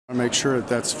Make sure that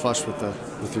that's flush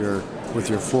with your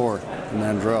floor and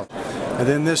then drill. And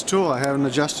then this tool I haven't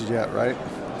adjusted yet, right?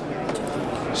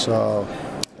 So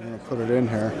I'm going to put it in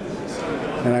here.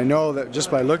 And I know that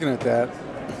just by looking at that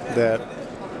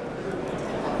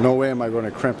no way am I going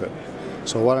to crimp it.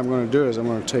 So what I'm going to do is I'm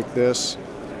going to take this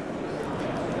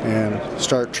and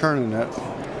start turning it,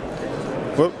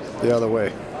 whoop, the other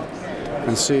way.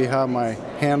 And see how my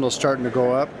handle's starting to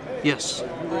go up? Yes.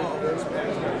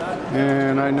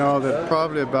 And I know that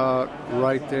probably about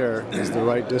right there is the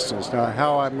right distance. Now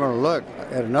how I'm going to look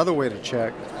at another way to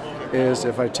check is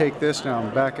if I take this now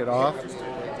and back it off,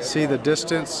 see the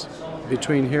distance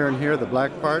between here and here, the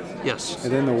black part? Yes.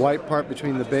 And then the white part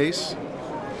between the base?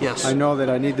 Yes. I know that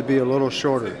I need to be a little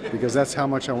shorter because that's how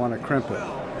much I want to crimp it.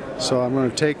 So I'm going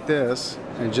to take this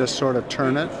and just sort of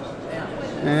turn it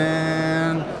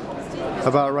and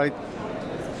about right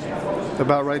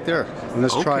there. And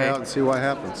let's try out and see what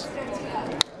happens.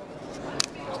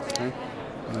 Okay.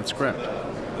 And that's crimped.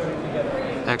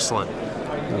 Excellent.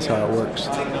 That's how it works.